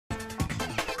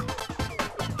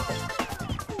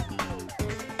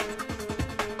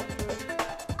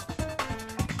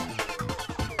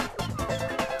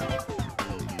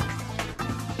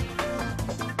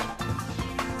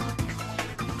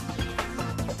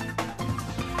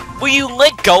Will you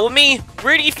let go of me?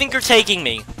 Where do you think you're taking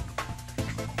me?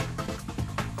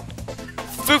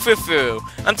 Foo.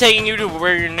 I'm taking you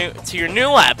to your new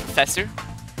lab, Professor.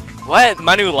 What?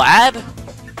 My new lab?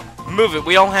 Move it.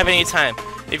 We don't have any time.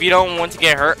 If you don't want to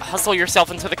get hurt, hustle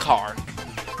yourself into the car.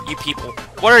 You people.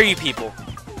 What are you people?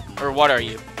 Or what are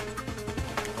you?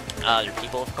 You're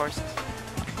people, of course.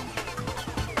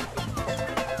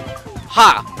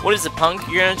 Ha! What is it, punk?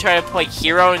 You're gonna try to play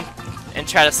hero and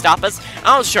try to stop us?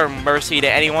 I don't show mercy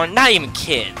to anyone, not even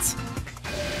kids.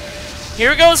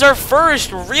 Here goes our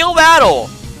first real battle!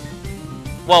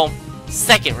 Well,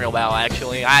 second real battle,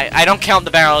 actually. I don't count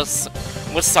the battles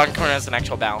with Sun Krane as an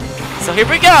actual battle. So here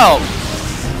we go!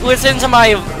 Listen to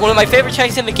one of my favorite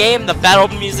tracks in the game, the battle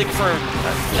music for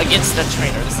against the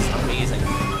trainer. This is amazing.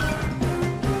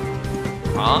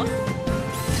 Huh?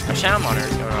 A shadow monitor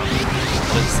is going on.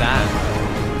 What is that?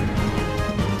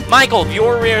 Michael,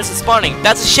 your rear is spawning.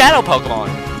 That's a shadow Pokemon.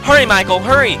 Hurry, Michael,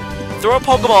 hurry! Throw a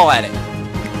Pokeball at it.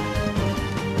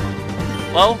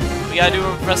 Well, we gotta do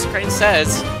what Professor Krane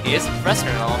says. He is a professor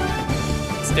and all.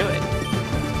 Let's do it.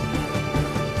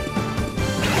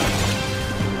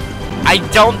 I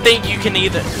don't think you can any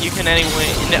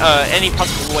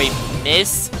possible way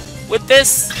miss with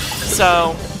this.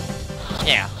 So,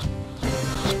 yeah.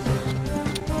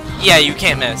 Yeah, you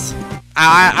can't miss.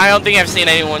 I don't think I've seen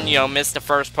anyone, miss the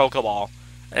first Pokeball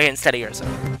against Teddy Ursa.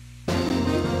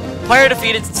 Player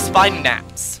defeated Spine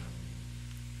Naps.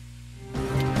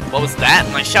 What was that?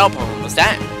 My shell Pokemon. Was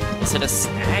it a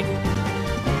snag?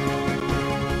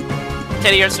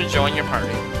 Teddy Ursa, join your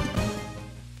party.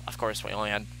 Of course, we only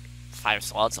had 5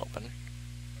 slots open.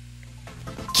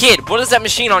 Kid, what is that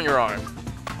machine on your arm?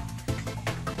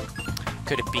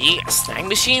 Could it be a snag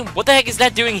machine? What the heck is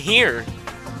that doing here?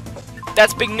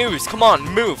 That's big news. Come on,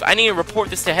 move. I need to report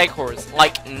this to headquarters.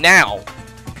 Like, now.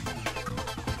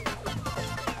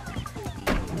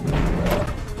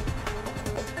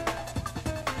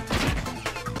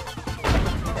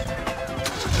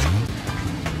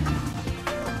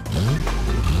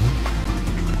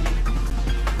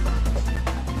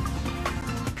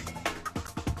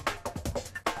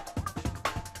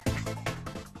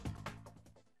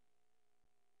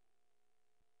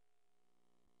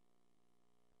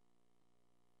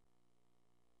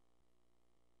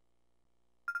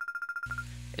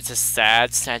 It's a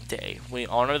sad, sad day. We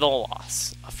honor the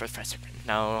loss of Professor Krane.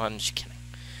 No, I'm just kidding.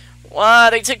 What?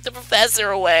 They took the professor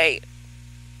away.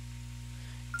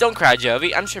 Don't cry,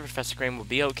 Jovi. I'm sure Professor Krane will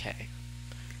be okay.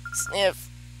 Sniff.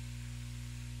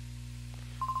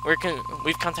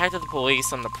 We've contacted the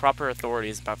police and the proper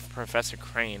authorities about Professor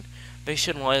Krane. They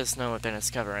should let us know if they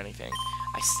discover anything.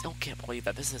 I still can't believe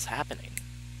that this is happening.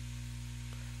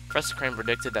 Professor Krane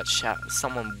predicted that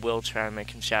someone will try to make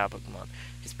him Shadow Pokemon.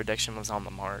 His prediction was on the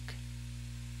mark.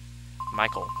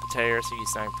 Michael, the Teddy Ursa you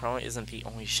signed probably isn't the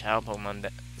only Shadow Pokemon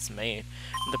that is made.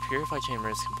 When the Purified Chamber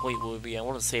is complete, we'll be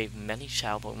able to save many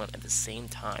Shadow Pokemon at the same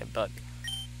time, but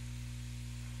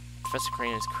Professor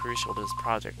Krane is crucial to this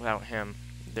project. Without him,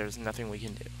 there's nothing we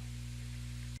can do.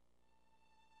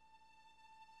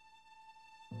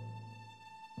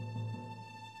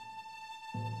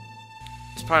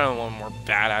 It's probably one of the more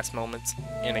badass moments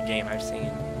in a game I've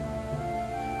seen.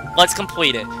 Let's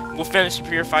complete it. We'll finish the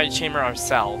Purified Chamber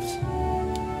ourselves.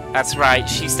 That's right,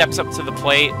 she steps up to the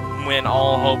plate when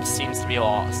all hope seems to be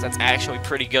lost. That's actually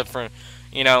pretty good for,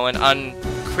 an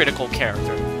uncritical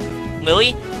character.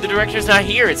 Lily, the director's not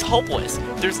here. It's hopeless.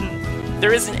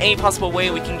 There isn't any possible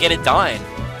way we can get it done.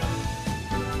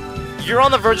 You're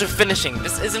on the verge of finishing.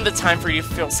 This isn't the time for you to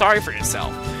feel sorry for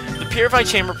yourself. The Purified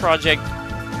Chamber project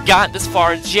got this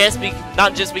far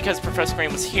not just because Professor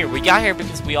Krane was here. We got here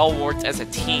because we all worked as a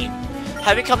team.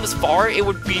 Having come this far, it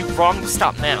would be wrong to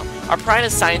stop now. Our pride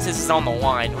as scientists is on the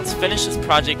line. Let's finish this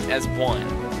project as one.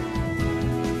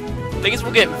 Things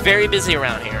will get very busy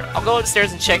around here. I'll go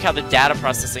upstairs and check how the data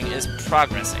processing is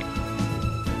progressing.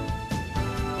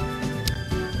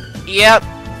 Yep,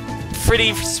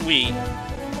 pretty sweet.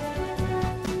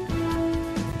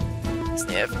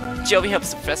 Sniff. Jovi hopes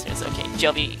the professor is okay.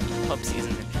 Jovi hopes he's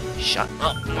in there. Shut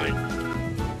up, man.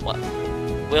 What?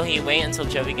 Will he wait until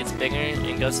Jovi gets bigger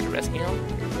and goes to rescue him?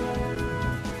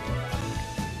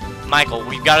 Michael,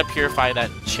 we've got to purify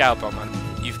that Shadow Pokemon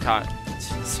you've caught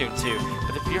soon too.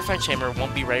 But the Purified Chamber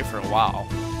won't be ready for a while.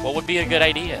 What would be a good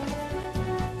idea?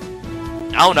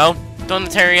 I don't know. Throwing the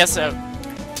Teddy Ursa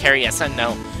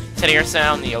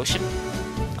out in the ocean?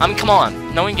 Come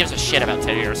on. No one gives a shit about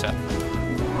Teddy Ursa.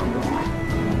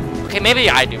 Okay, maybe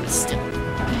I do, but still.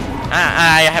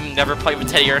 I have never played with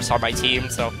Teddy Ursa on my team,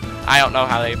 so I don't know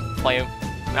how they play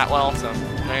that well, so.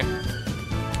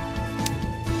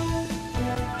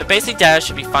 The basic data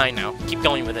should be fine now. Keep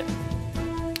going with it.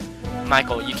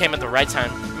 Michael, you came at the right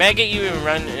time. May I get you to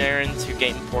run an errand to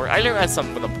Gate and Port? I learned I had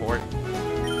something with a port.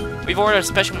 We've ordered a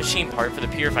special machine part for the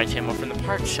Purify channel from the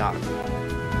part shop.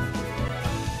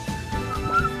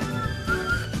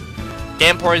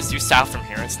 Gate and Port is due south from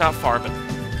here. It's not far, but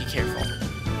be careful.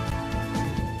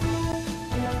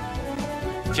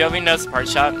 Jovi knows the part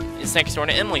shop. It's next door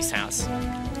to Emily's house.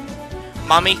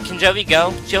 Mommy, can Jovi go?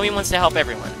 Jovi wants to help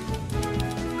everyone.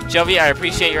 Jovi, I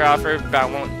appreciate your offer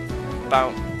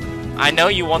I know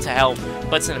you want to help,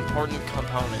 but it's an important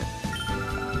component.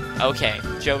 Okay,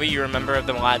 Jovi, you're a member of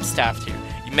the lab staff here.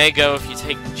 You may go if you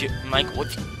take Michael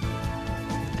with you.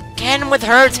 Again with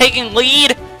her taking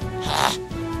lead?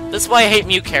 This is why I hate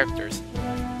mute characters.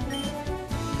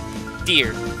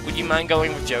 Dear, would you mind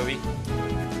going with Jovi?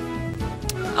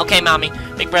 Okay, Mommy.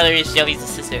 Big Brother is Jovi's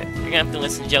assistant. You're gonna have to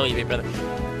listen to Jovi, Big Brother.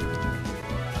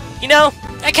 You know,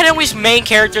 I kinda wish main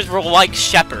characters were like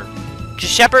Shepard. Because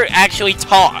Shepard actually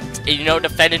talked and, you know,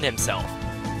 defended himself.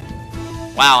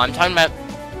 Wow, I'm talking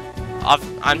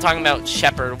about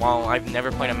Shepard while I've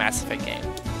never played a Mass Effect game.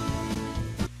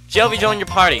 Jovi, join your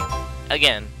party.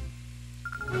 Again.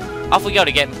 Off we go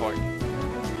to Gate and Port.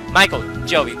 Michael,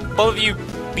 Jovi, both of you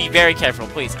be very careful,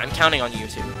 please. I'm counting on you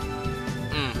two.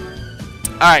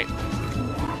 Alright.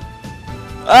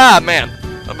 Ah, man.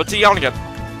 I'm gonna tee on again.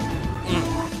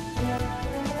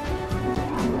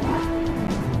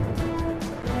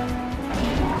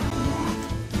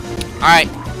 Alright,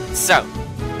 so.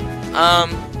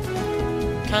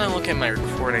 Kind of look at my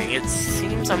recording. It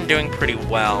seems I'm doing pretty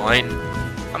well.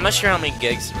 I'm not sure how many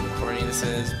gigs of recording this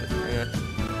is, but yeah.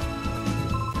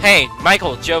 Hey,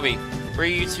 Michael, Jovi, where are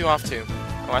you two off to?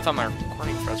 Oh, I thought my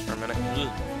recording froze for a minute.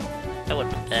 Ugh. That would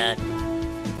have been bad.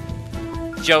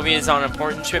 Jovi is on an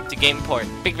important trip to Gate and Port.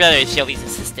 Big Brother is Jovi's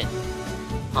assistant.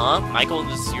 Huh? Michael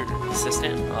is your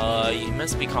assistant? You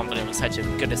must be confident with such a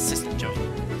good assistant, Jovi.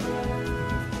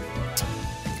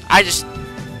 I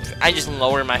just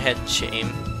lower my head in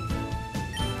shame.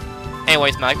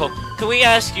 Anyways, Michael, could we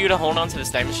ask you to hold on to this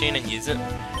time machine and use it?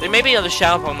 There may be other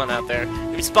shadow Pokemon out there.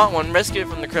 If you spot one, rescue it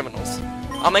from the criminals.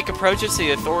 I'll make approaches to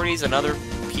the authorities and other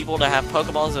people to have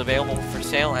Pokeballs available for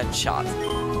sale at shops.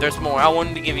 There's more. I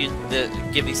wanted to give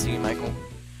these to you, Michael.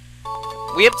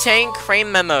 We obtained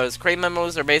Krane memos. Krane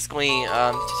memos are basically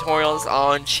tutorials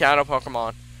on shadow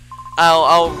Pokemon.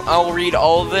 I'll read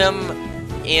all of them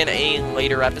in a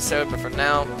later episode, but for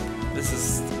now, this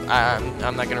is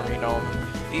I'm not gonna read all of them.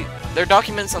 They're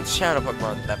documents on shadow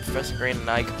Pokemon that Professor Krane and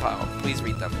I compiled. Please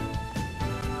read them.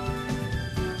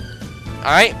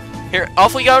 Alright, here,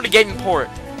 off we go to Gate and Port.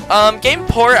 Gate and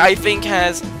Port, I think,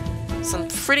 has some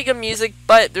pretty good music,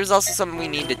 but there's also something we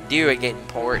need to do at Gate and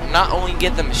Port. Not only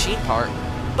get the machine part,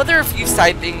 but there are a few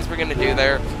side things we're gonna do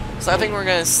there. So I think we're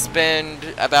gonna spend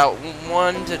about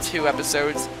 1 to 2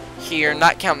 episodes here,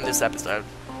 not counting this episode.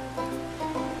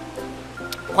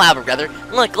 Wow, brother,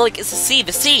 look, it's the sea,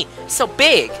 it's so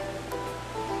big.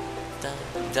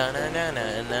 Dun dun dun dun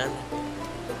dun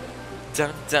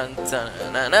dun dun dun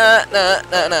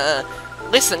dun dun dun.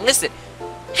 Listen.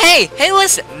 Hey,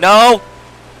 listen. No.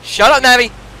 Shut up,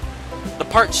 Navi. The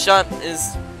part shop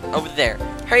is over there.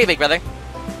 Hurry, big brother.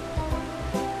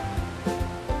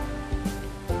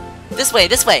 This way.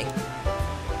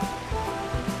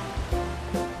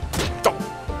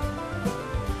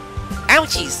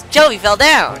 Ouchies! Jovi fell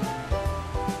down!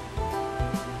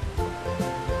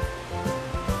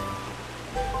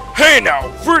 Hey now,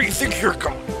 where do you think you're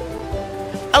going?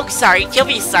 Oh, sorry,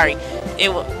 Jovi's sorry.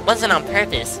 It wasn't on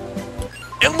purpose.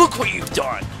 And look what you've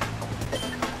done!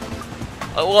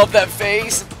 I love that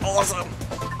face, it's awesome!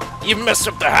 You messed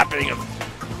up the happening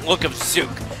of look of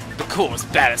Zook, the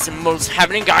coolest, baddest, and most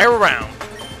happening guy around.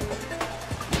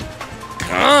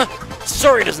 Huh?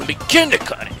 Sorry doesn't begin to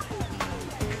cut it.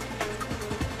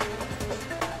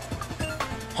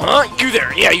 Huh? You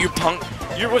there? Yeah, you punk.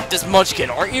 You're with this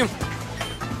munchkin, aren't you?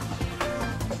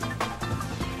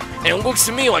 And it looks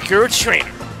to me like you're a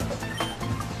trainer.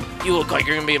 You look like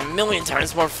you're gonna be a million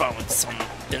times more fun with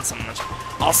than some munchkin.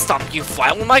 I'll stomp you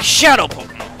flat with my shadow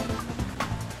Pokemon.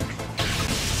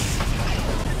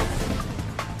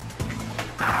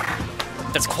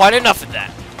 That's quite enough of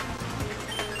that.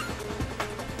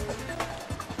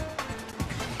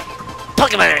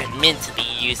 Pokemon aren't meant to be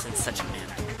used in such a manner.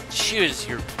 Choose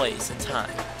your place and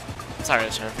time. Sorry, I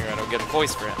was trying to figure out a good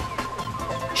voice for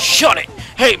it. Shut it!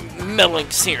 Hey, meddling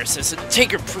senior assistant,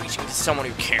 take your preaching to someone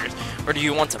who cares. Or do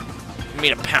you want me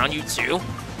to pound you too?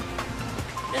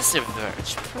 Mr.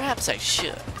 Verge, perhaps I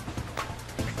should.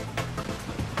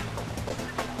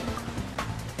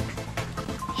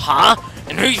 Huh?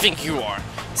 And who do you think you are?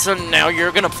 So now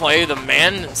you're gonna play the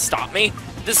man and stop me?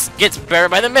 This gets better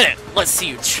by the minute. Let's see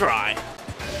you try.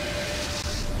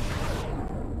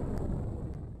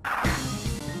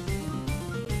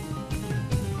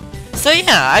 So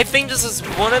yeah, I think this is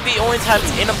one of the only times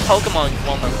in a Pokemon,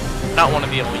 well no, not one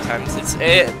of the only times, it's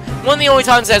one of the only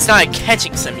times that's not a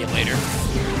catching simulator.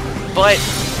 But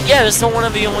yeah, it's still one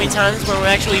of the only times where we're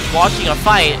actually watching a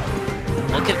fight.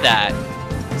 Look at that.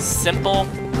 Simple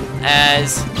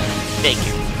as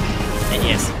bacon. And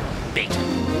yes, bacon.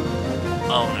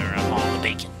 Owner of all the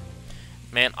bacon.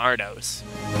 Man, Ardos.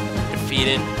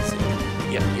 Defeated.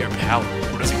 Your power.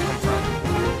 Where does it come from?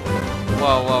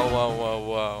 Whoa, whoa, whoa, whoa,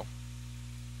 whoa.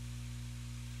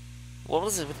 What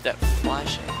was it with that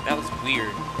flashing? That was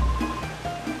weird.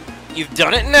 You've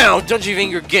done it now! Don't you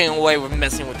think you're getting away with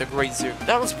messing with the Great Zoo?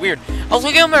 That was weird. I was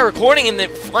looking at my recording and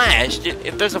it flashed.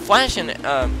 If there's a flash in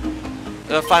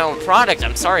the final product,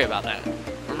 I'm sorry about that.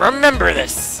 Remember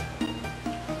this!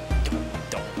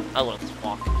 Don't. I love this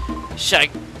walk. Should I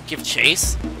give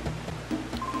chase?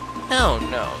 No,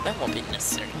 that won't be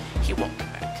necessary. He won't come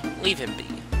back. Leave him be.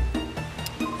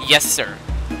 Yes, sir.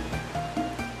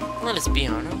 Let us be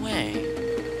on our way.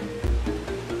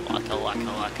 Waka waka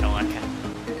waka waka.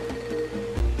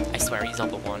 I swear he's on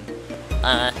the one.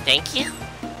 Thank you?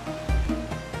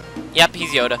 Yep,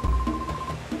 he's Yoda.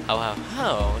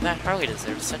 Oh, that hardly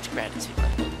deserves such gratitude, my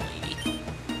little lady.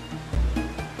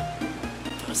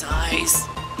 Those eyes.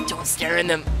 Don't stare in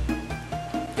them.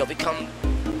 You'll become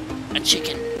a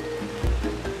chicken.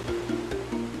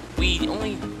 We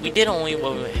did only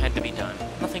what had to be done.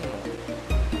 Nothing more.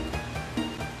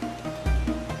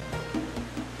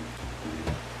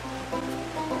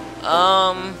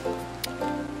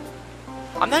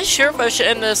 I'm not sure if I should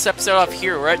end this episode off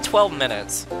here. We're at 12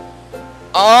 minutes.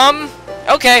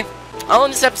 Okay. I'll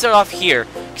end this episode off here.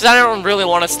 Because I don't really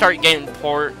want to start getting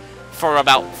port for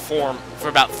about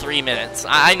 3 minutes.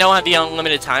 I know I have the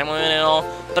unlimited time limit and all,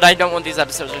 but I don't want these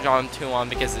episodes to go on too long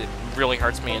because it really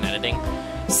hurts me in editing.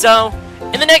 So,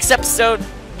 in the next episode,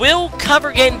 we'll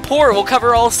cover getting port. We'll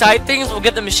cover all side things. We'll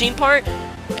get the machine part.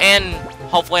 And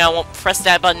hopefully I won't press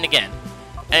that button again.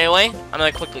 Anyway, I'm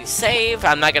going to quickly save.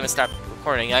 I'm not going to stop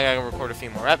recording. I got to record a few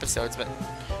more episodes, but,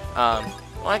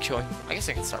 well, actually, I guess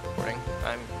I can start recording.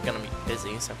 I'm going to be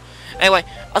busy, so. Anyway,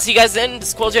 I'll see you guys then. This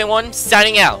is J1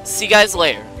 signing out. See you guys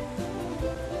later.